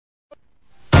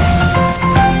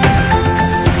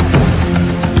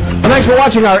for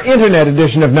watching our internet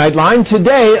edition of Nightline.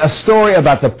 Today, a story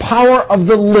about the power of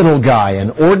the little guy, an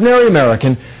ordinary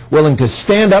American willing to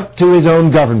stand up to his own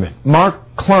government. Mark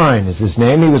Klein is his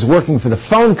name. He was working for the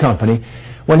phone company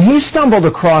when he stumbled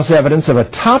across evidence of a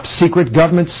top-secret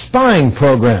government spying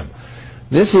program.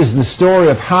 This is the story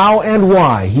of how and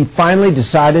why he finally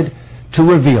decided to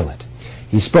reveal it.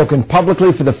 He's spoken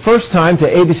publicly for the first time to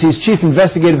ABC's chief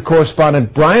investigative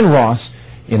correspondent Brian Ross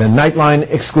in a Nightline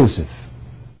exclusive.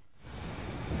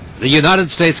 The United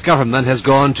States government has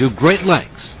gone to great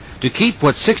lengths to keep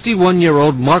what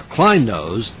 61-year-old Mark Klein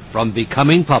knows from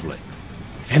becoming public.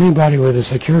 Anybody with a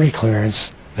security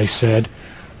clearance, they said,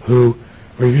 who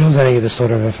reveals any of this sort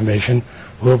of information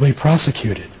will be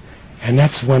prosecuted. And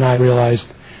that's when I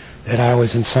realized that I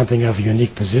was in something of a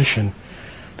unique position,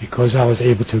 because I was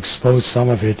able to expose some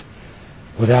of it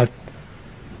without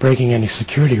breaking any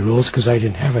security rules, because I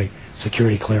didn't have a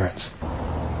security clearance.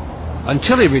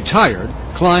 Until he retired,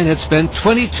 Klein had spent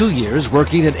 22 years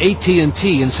working at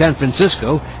AT&T in San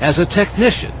Francisco as a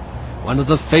technician, one of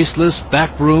the faceless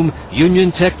backroom union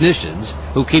technicians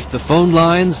who keep the phone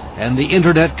lines and the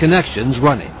internet connections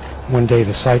running. One day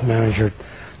the site manager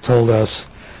told us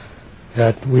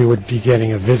that we would be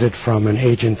getting a visit from an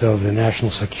agent of the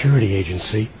National Security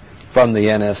Agency. From the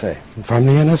NSA? From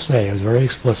the NSA. It was very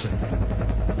explicit.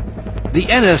 The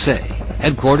NSA,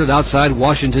 headquartered outside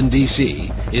Washington,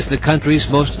 D.C., is the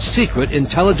country's most secret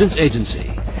intelligence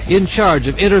agency, in charge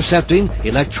of intercepting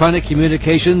electronic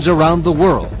communications around the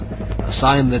world,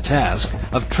 assigned the task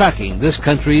of tracking this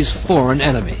country's foreign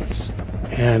enemies.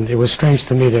 And it was strange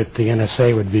to me that the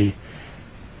NSA would be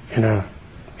in a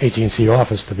AT&T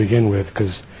office to begin with,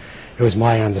 because it was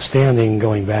my understanding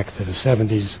going back to the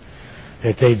 70s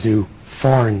that they do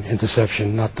foreign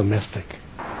interception, not domestic.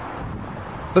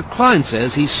 But Klein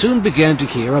says he soon began to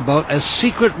hear about a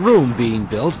secret room being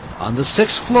built on the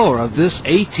 6th floor of this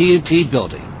AT&T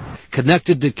building,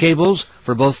 connected to cables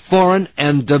for both foreign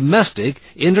and domestic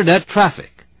internet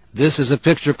traffic. This is a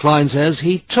picture Klein says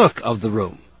he took of the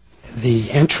room. The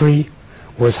entry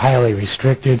was highly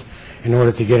restricted. In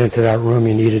order to get into that room,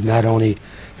 you needed not only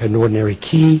an ordinary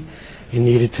key, you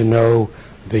needed to know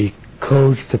the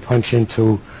code to punch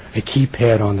into a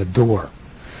keypad on the door.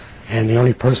 And the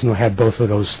only person who had both of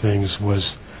those things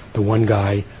was the one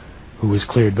guy who was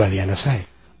cleared by the NSA.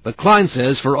 But Klein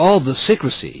says for all the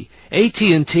secrecy,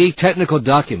 AT&T technical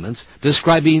documents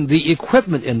describing the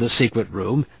equipment in the secret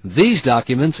room, these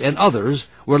documents and others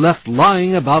were left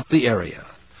lying about the area.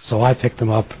 So I picked them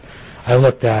up, I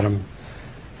looked at them,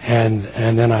 and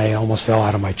then I almost fell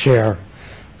out of my chair,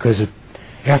 because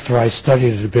after I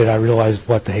studied it a bit, I realized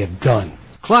what they had done.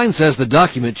 Klein says the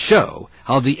documents show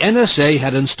how the NSA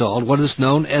had installed what is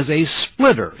known as a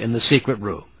splitter in the secret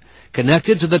room,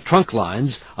 connected to the trunk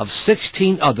lines of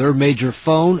 16 other major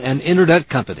phone and internet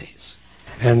companies.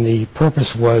 And the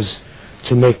purpose was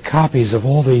to make copies of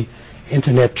all the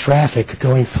internet traffic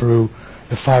going through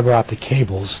the fiber optic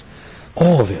cables,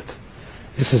 all of it.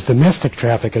 This is domestic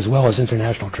traffic as well as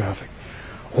international traffic.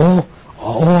 All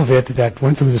of it that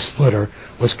went through the splitter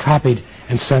was copied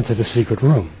and sent to the secret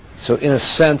room. So in a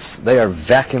sense, they are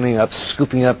vacuuming up,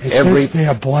 scooping up They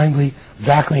are blindly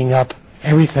vacuuming up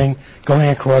everything going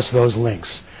across those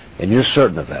links. And you're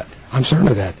certain of that? I'm certain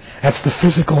of that. That's the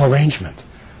physical arrangement.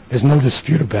 There's no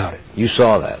dispute about it. You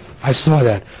saw that? I saw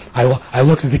that. I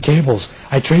looked at the cables.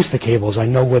 I traced the cables. I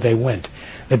know where they went.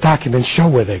 The documents show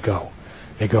where they go.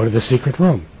 They go to the secret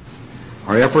room.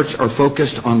 Our efforts are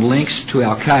focused on links to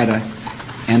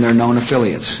Al-Qaeda and their known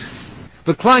affiliates.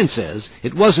 But Klein says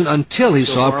it wasn't until he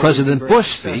saw President Bush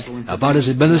speak about his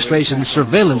administration's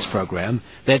surveillance program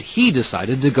that he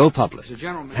decided to go public.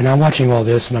 And I'm watching all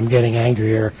this, and I'm getting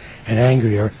angrier and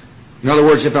angrier. In other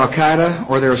words, if Al-Qaeda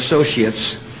or their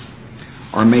associates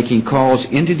are making calls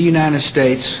into the United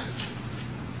States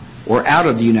or out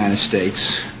of the United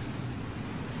States,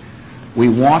 we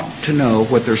want to know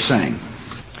what they're saying.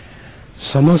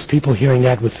 So most people hearing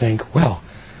that would think, well,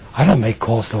 I don't make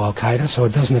calls to Al-Qaeda, so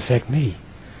it doesn't affect me.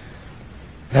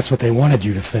 That's what they wanted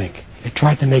you to think. They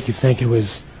tried to make you think it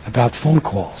was about phone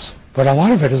calls. But a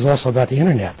lot of it is also about the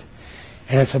Internet.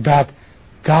 And it's about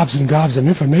gobs and gobs of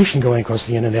information going across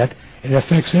the Internet. It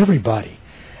affects everybody.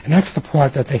 And that's the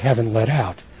part that they haven't let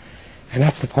out. And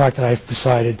that's the part that I've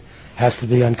decided has to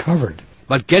be uncovered.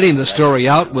 But getting the story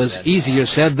out was easier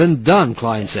said than done,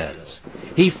 Klein says.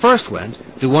 He first went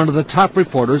to one of the top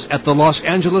reporters at the Los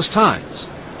Angeles Times,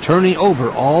 turning over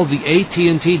all the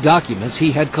AT&T documents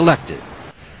he had collected.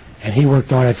 And he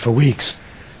worked on it for weeks.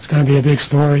 It's going to be a big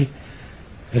story.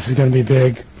 This is going to be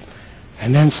big.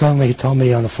 And then suddenly he told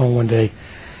me on the phone one day,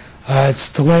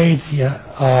 it's delayed.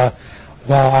 Yeah,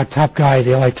 Well, our top guy,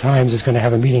 the LA Times, is going to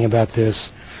have a meeting about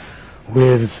this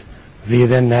with the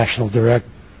then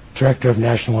Director of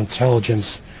National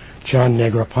Intelligence, John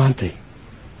Negroponte.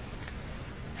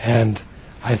 And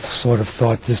I sort of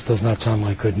thought this does not sound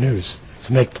like good news.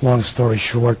 To make the long story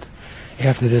short,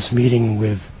 after this meeting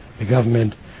with the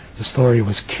government, the story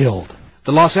was killed.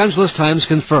 The Los Angeles Times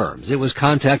confirms it was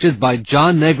contacted by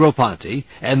John Negroponte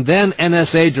and then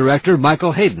NSA Director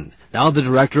Michael Hayden, now the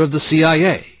director of the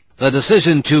CIA. The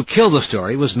decision to kill the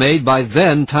story was made by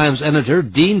then Times editor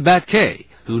Dean Baquet,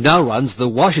 who now runs the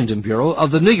Washington bureau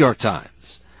of the New York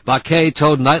Times. Baquet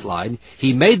told Nightline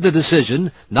he made the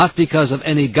decision not because of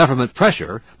any government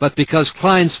pressure, but because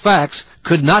Klein's facts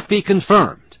could not be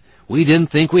confirmed. We didn't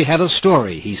think we had a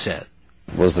story, he said.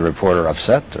 Was the reporter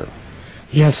upset? Or?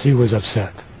 Yes, he was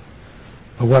upset.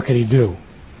 But what could he do?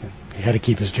 He had to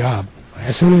keep his job.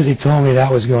 As soon as he told me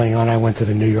that was going on, I went to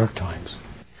the New York Times.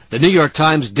 The New York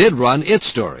Times did run its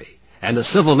story, and the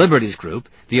civil liberties group,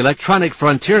 the Electronic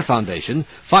Frontier Foundation,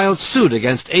 filed suit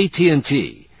against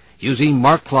AT&T, using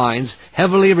Mark Klein's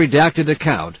heavily redacted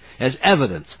account as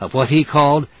evidence of what he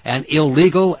called an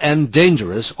illegal and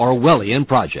dangerous Orwellian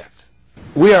project.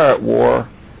 We are at war.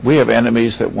 We have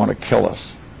enemies that want to kill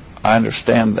us. I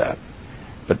understand that.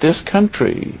 But this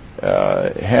country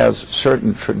has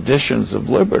certain traditions of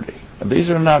liberty. And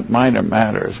these are not minor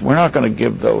matters. We're not going to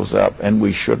give those up, and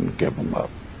we shouldn't give them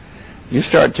up. You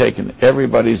start taking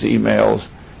everybody's emails,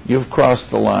 you've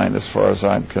crossed the line as far as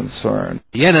I'm concerned.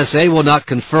 The NSA will not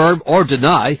confirm or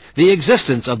deny the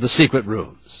existence of the secret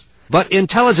rooms. But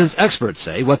intelligence experts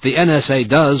say what the NSA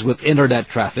does with Internet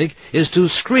traffic is to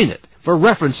screen it for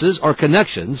references or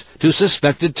connections to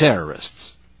suspected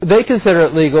terrorists. They consider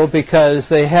it legal because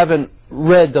they haven't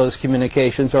read those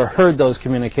communications or heard those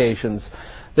communications.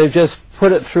 They've just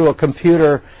put it through a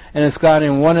computer, and it's gone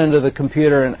in one end of the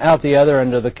computer and out the other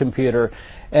end of the computer.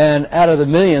 And out of the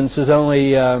millions, there's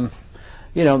only,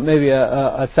 maybe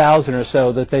a 1,000 or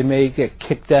so that they may get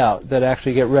kicked out that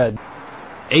actually get read.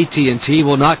 AT&T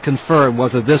will not confirm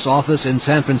whether this office in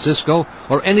San Francisco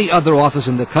or any other office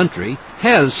in the country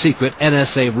has secret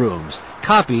NSA rooms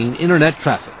copying Internet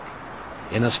traffic.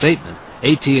 In a statement,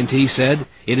 AT&T said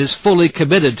it is fully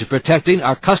committed to protecting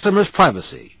our customers'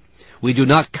 privacy. We do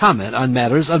not comment on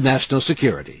matters of national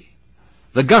security.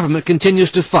 The government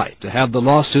continues to fight to have the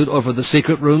lawsuit over the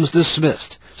secret rooms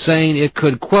dismissed, saying it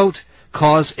could, quote,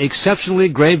 cause exceptionally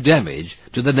grave damage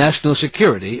to the national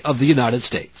security of the United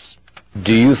States.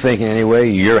 Do you think in any way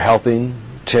you're helping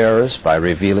terrorists by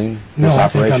revealing this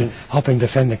operation? No, I think I'm helping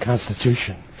defend the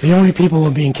Constitution. The only people who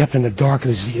are being kept in the dark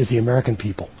is the American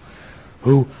people,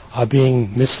 who are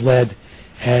being misled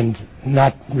and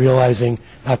not realizing,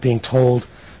 not being told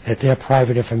that their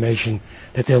private information,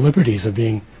 that their liberties are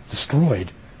being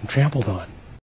destroyed and trampled on.